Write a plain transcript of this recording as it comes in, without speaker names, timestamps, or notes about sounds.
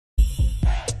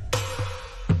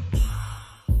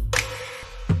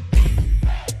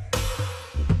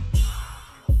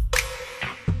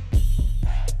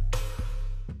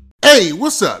Hey,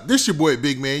 what's up? This your boy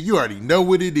Big Man. You already know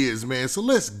what it is, man. So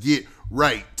let's get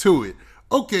right to it.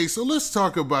 Okay, so let's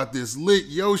talk about this lit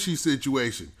Yoshi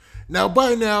situation. Now,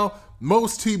 by now,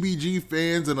 most TBG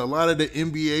fans and a lot of the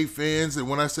NBA fans, and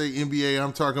when I say NBA,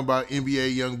 I'm talking about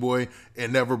NBA Youngboy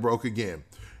and Never Broke Again.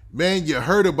 Man, you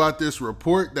heard about this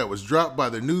report that was dropped by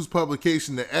the news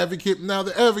publication The Advocate. Now,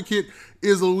 The Advocate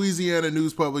is a Louisiana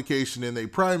news publication, and they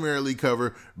primarily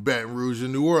cover Baton Rouge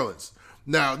and New Orleans.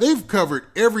 Now, they've covered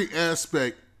every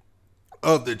aspect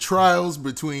of the trials of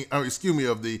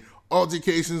the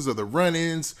altercations or the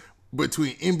run-ins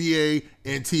between NBA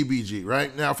and TBG,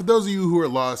 right? Now, for those of you who are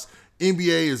lost,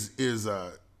 NBA is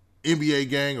NBA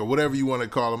gang or whatever you want to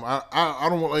call them. I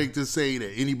don't like to say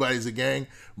that anybody's a gang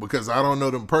because I don't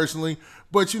know them personally,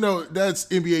 but that's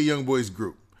NBA Youngboy's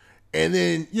group. And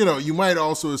then, you might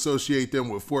also associate them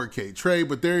with 4K Trey,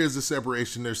 but there is a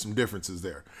separation. There's some differences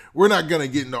there. We're not going to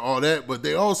get into all that, but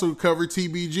they also cover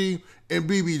TBG and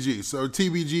BBG. So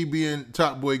TBG being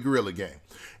Top Boy Gorilla Gang.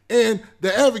 And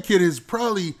The Advocate has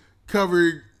probably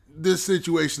covered this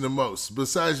situation the most,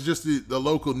 besides just the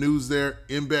local news there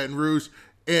in Baton Rouge.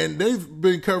 And they've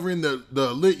been covering the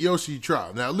Lit Yoshi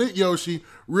trial. Now, Lit Yoshi,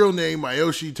 real name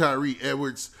Yoshi Tyree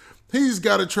Edwards, he's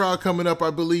got a trial coming up, I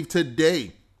believe,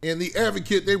 today. And The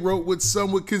Advocate, they wrote what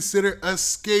some would consider a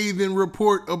scathing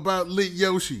report about Lit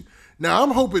Yoshi. Now,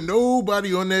 I'm hoping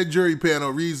nobody on that jury panel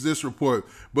reads this report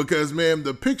because, man,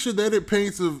 the picture that it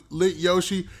paints of Lit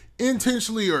Yoshi,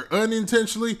 intentionally or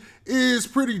unintentionally, is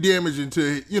pretty damaging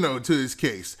to his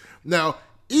case. Now,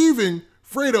 even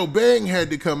Fredo Bang had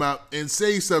to come out and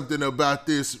say something about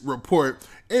this report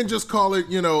and just call it,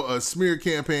 a smear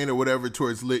campaign or whatever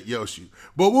towards Lit Yoshi.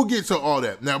 But we'll get to all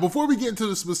that. Now, before we get into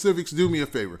the specifics, do me a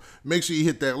favor. Make sure you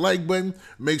hit that like button.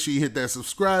 Make sure you hit that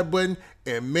subscribe button.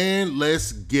 And man,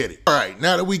 let's get it. All right,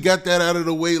 now that we got that out of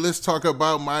the way, let's talk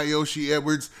about my Yoshi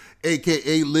Edwards,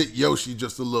 aka Lit Yoshi,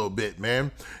 just a little bit, man.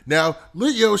 Now,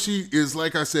 Lit Yoshi is,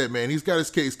 like I said, man, he's got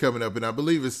his case coming up, and I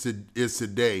believe it's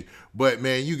today. But,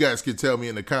 man, you guys can tell me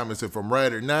in the comments if I'm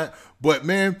right or not. But,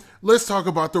 man, let's talk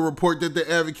about the report that The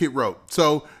Advocate wrote.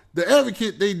 So, The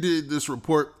Advocate, they did this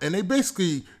report, and they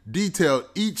basically detailed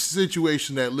each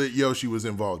situation that Lit Yoshi was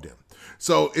involved in.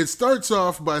 So, it starts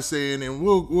off by saying, and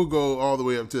we'll go all the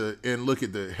way up to and look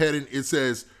at the heading. It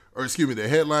says, the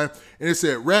headline, and it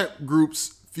said, rap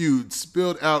groups feud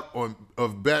spilled out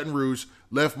of Baton Rouge,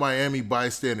 left Miami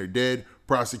bystander dead,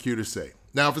 prosecutors say.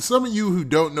 Now, for some of you who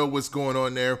don't know what's going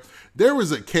on there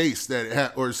was a case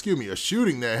a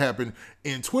shooting that happened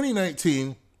in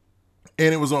 2019,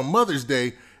 and it was on Mother's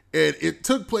Day, and it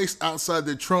took place outside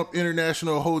the Trump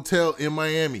International Hotel in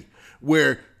Miami,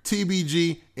 where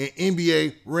TBG and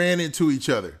NBA ran into each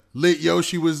other. Lit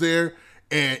Yoshi was there,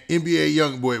 and NBA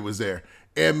Youngboy was there.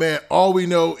 And man, all we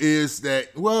know is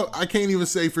that, well, I can't even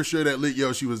say for sure that Lit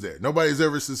Yoshi was there. Nobody's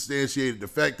ever substantiated the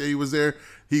fact that he was there.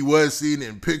 He was seen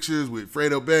in pictures with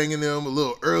Fredo banging them a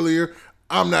little earlier.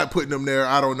 I'm not putting them there.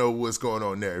 I don't know what's going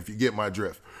on there, if you get my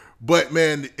drift. But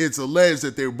man, it's alleged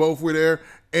that they both were there,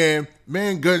 and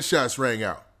man, gunshots rang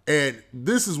out. And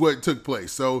this is what took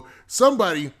place. So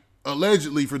somebody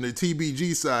allegedly from the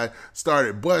TBG side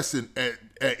started busting at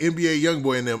NBA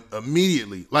Youngboy and them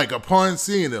immediately, like upon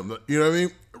seeing them, you know what I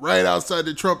mean? Right outside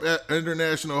the Trump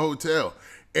International Hotel.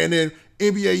 And then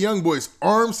NBA Youngboy's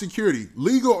armed security,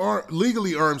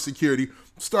 legally armed security,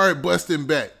 started busting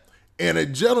back. And a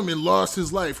gentleman lost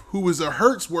his life who was a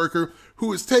Hertz worker who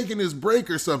was taking his break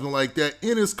or something like that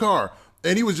in his car.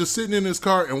 And he was just sitting in his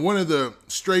car, and one of the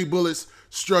stray bullets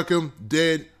struck him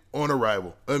dead on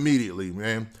arrival immediately,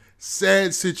 man.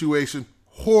 Sad situation.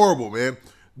 Horrible, man.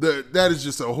 That is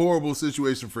just a horrible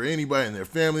situation for anybody and their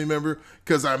family member,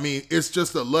 because, I mean, it's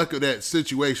just the luck of that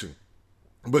situation.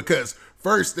 Because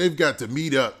first, they've got to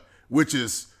meet up, which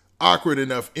is awkward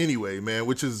enough anyway, man,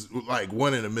 which is like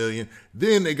 1 in a million.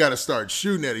 Then they got to start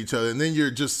shooting at each other, and then you're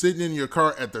just sitting in your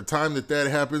car at the time that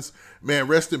happens. Man,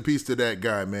 rest in peace to that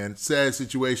guy, man. Sad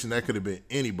situation. That could have been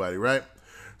anybody, right?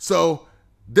 So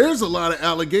there's a lot of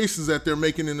allegations that they're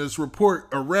making in this report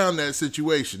around that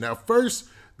situation. Now, first,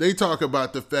 they talk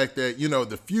about the fact that,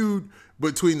 the feud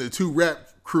between the two rap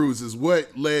crews is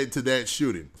what led to that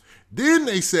shooting. Then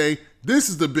they say, this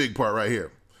is the big part right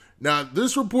here. Now,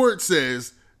 this report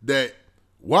says that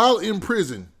while in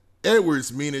prison,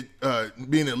 Edwards, meaning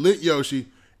Lit Yoshi,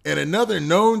 and another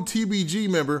known TBG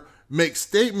member make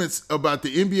statements about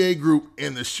the NBA group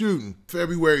and the shooting,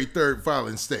 February 3rd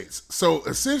filing states. So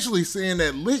essentially saying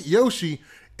that Lit Yoshi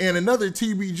and another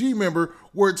TBG member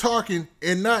were talking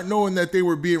and not knowing that they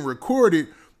were being recorded,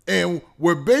 And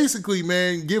we're basically,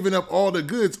 man, giving up all the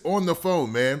goods on the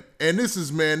phone, man. And this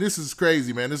is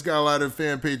crazy, man. This got a lot of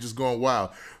fan pages going wild.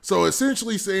 So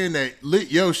essentially saying that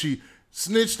Lit Yoshi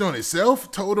snitched on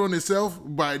himself, told on himself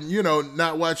by,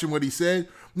 not watching what he said.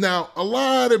 Now, a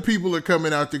lot of people are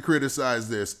coming out to criticize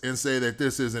this and say that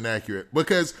this isn't accurate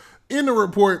because in the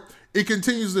report, it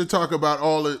continues to talk about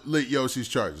all of Lit Yoshi's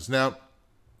charges. Now,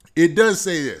 it does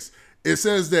say this. It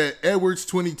says that Edwards,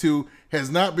 22, has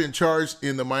not been charged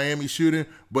in the Miami shooting,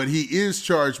 but he is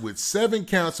charged with 7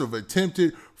 counts of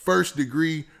attempted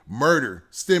first-degree murder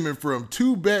stemming from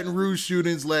 2 Baton Rouge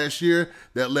shootings last year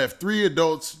that left 3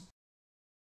 adults.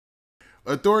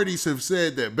 Authorities have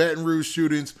said that Baton Rouge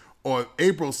shootings on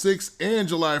April 6th and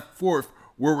July 4th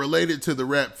were related to the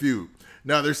rap feud.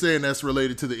 Now, they're saying that's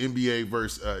related to the NBA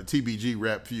versus TBG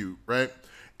rap feud, right?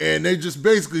 And they just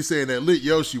basically saying that Lit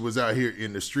Yoshi was out here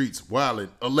in the streets wilding,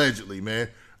 allegedly, man.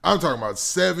 I'm talking about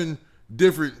 7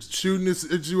 different shooting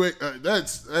situations.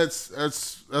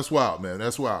 That's wild, man.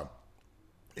 That's wild.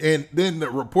 And then the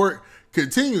report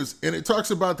continues, and it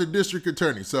talks about the district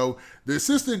attorney. So the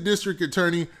assistant district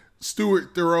attorney,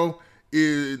 Stuart Thoreau,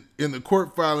 in the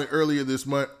court filing earlier this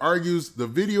month, argues the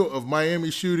video of Miami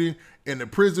shooting and the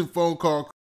prison phone call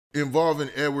involving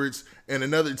Edwards and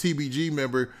another TBG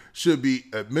member should be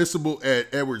admissible at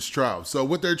Edwards' trial. So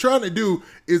what they're trying to do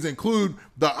is include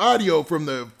the audio from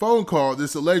the phone call,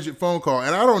 this alleged phone call.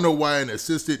 And I don't know why an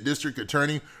assistant district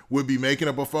attorney would be making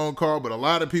up a phone call, but a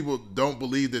lot of people don't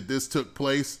believe that this took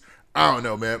place. I don't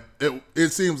know, man.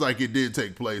 It seems like it did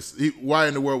take place. Why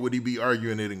in the world would he be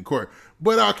arguing it in court?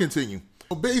 But I'll continue.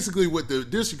 So basically what the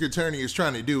district attorney is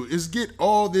trying to do is get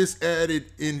all this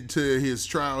added into his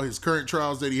trial, his current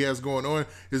trials that he has going on,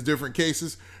 his different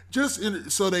cases,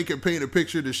 so they can paint a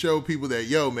picture to show people that,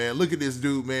 yo, man, look at this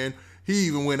dude, man. He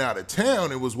even went out of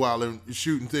town and was wilding,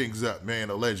 shooting things up, man,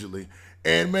 allegedly.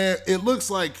 And, man, it looks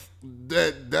like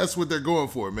that's what they're going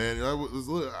for, man.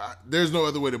 There's no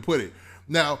other way to put it.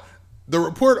 Now, the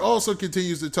report also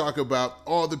continues to talk about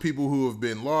all the people who have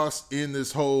been lost in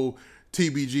this whole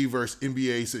TBG versus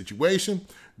NBA situation.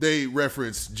 They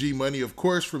reference G Money, of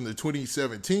course, from the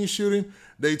 2017 shooting.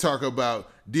 They talk about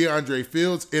DeAndre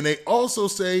Fields, and they also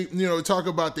say, talk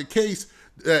about the case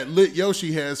that Lit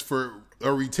Yoshi has for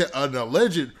an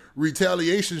alleged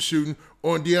retaliation shooting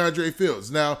on DeAndre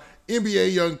Fields. Now,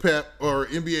 NBA Young Pap, or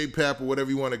NBA Pap, or whatever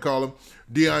you want to call him,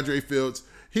 DeAndre Fields,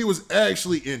 he was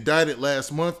actually indicted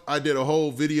last month. I did a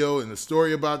whole video and a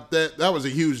story about that. That was a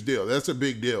huge deal. That's a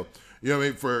big deal. You know what I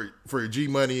mean? For G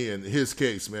Money and his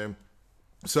case, man.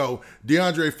 So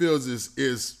DeAndre Fields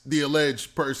is the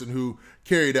alleged person who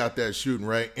carried out that shooting,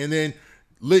 right? And then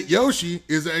Lit Yoshi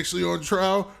is actually on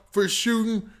trial for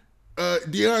shooting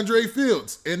DeAndre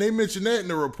Fields. And they mentioned that in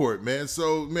the report, man.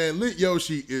 So, man, Lit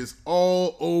Yoshi is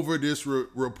all over this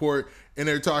report, and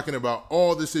they're talking about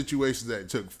all the situations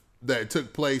that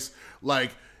took place,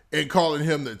 and calling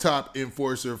him the top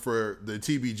enforcer for the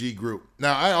TBG group.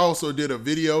 Now, I also did a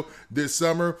video this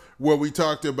summer where we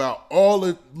talked about all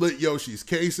of Lit Yoshi's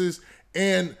cases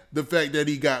and the fact that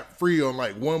he got free on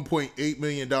like $1.8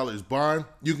 million bond.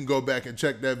 You can go back and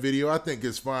check that video. I think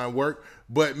it's fine work.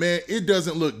 But, man, it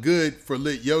doesn't look good for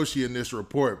Lit Yoshi in this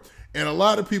report. And a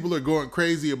lot of people are going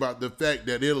crazy about the fact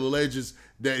that it alleges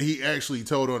that he actually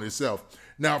told on himself.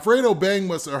 Now, Fredo Bang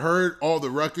must have heard all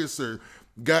the ruckus or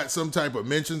got some type of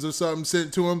mentions or something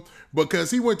sent to him because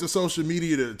he went to social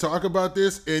media to talk about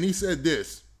this, and he said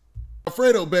this.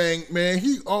 Fredo Bang, man,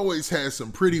 he always has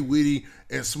some pretty witty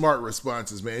and smart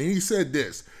responses, man. And he said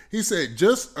this. He said,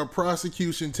 just a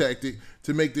prosecution tactic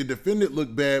to make the defendant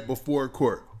look bad before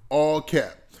court, all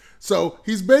cap. So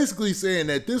he's basically saying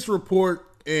that this report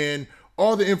and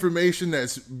all the information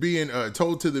that's being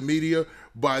told to the media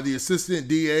by the assistant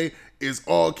DA is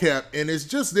all cap, and it's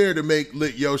just there to make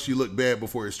Lit Yoshi look bad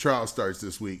before his trial starts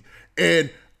this week. And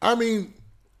I mean,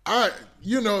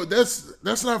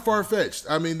 that's not far-fetched.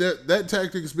 I mean, that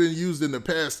tactic has been used in the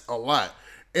past a lot.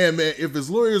 And man, if his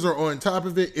lawyers are on top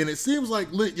of it, and it seems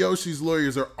like Lit Yoshi's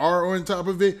lawyers are on top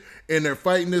of it, and they're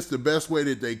fighting this the best way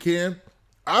that they can.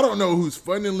 I don't know who's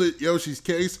funding Lit Yoshi's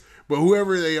case, but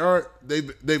whoever they are,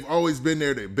 they've always been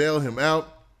there to bail him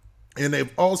out. And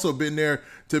they've also been there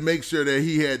to make sure that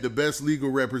he had the best legal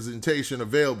representation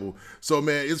available. So,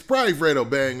 man, it's probably Fredo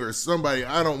Bang or somebody.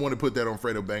 I don't want to put that on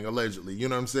Fredo Bang, allegedly. You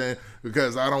know what I'm saying?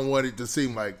 Because I don't want it to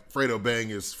seem like Fredo Bang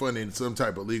is funding some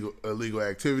type of illegal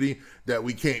activity that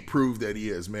we can't prove that he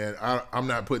is, man. I'm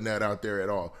not putting that out there at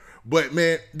all. But,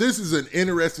 man, this is an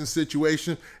interesting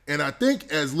situation. And I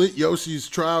think as Lit Yoshi's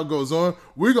trial goes on,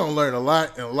 we're going to learn a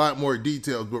lot and a lot more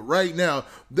details. But right now,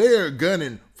 they are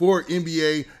gunning for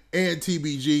NBA and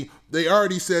TBG. They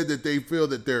already said that they feel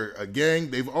that they're a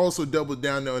gang. They've also doubled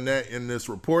down on that in this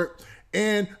report.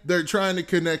 And they're trying to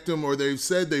connect them, or they've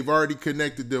said they've already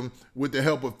connected them with the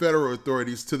help of federal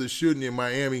authorities to the shooting in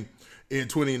Miami in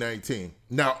 2019.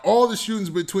 Now, all the shootings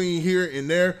between here and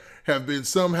there have been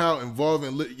somehow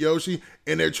involving Lit Yoshi,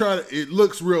 and they're trying to, it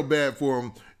looks real bad for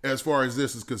them as far as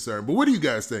this is concerned. But what do you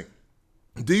guys think?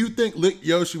 Do you think Lit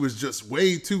Yoshi was just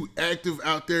way too active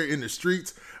out there in the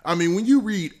streets? I mean, when you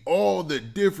read all the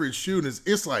different shootings,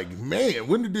 it's like, man,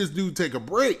 when did this dude take a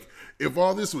break? If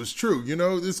all this was true, you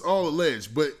know, this all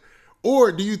alleged. But,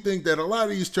 or do you think that a lot of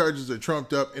these charges are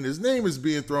trumped up and his name is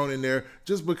being thrown in there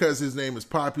just because his name is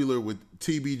popular with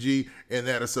TBG and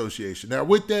that association? Now,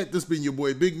 with that, this has been your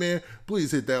boy Big Man.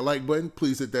 Please hit that like button.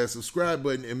 Please hit that subscribe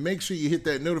button. And make sure you hit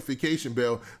that notification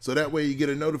bell so that way you get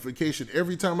a notification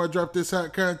every time I drop this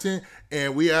hot content.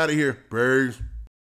 And we out of here. Peace.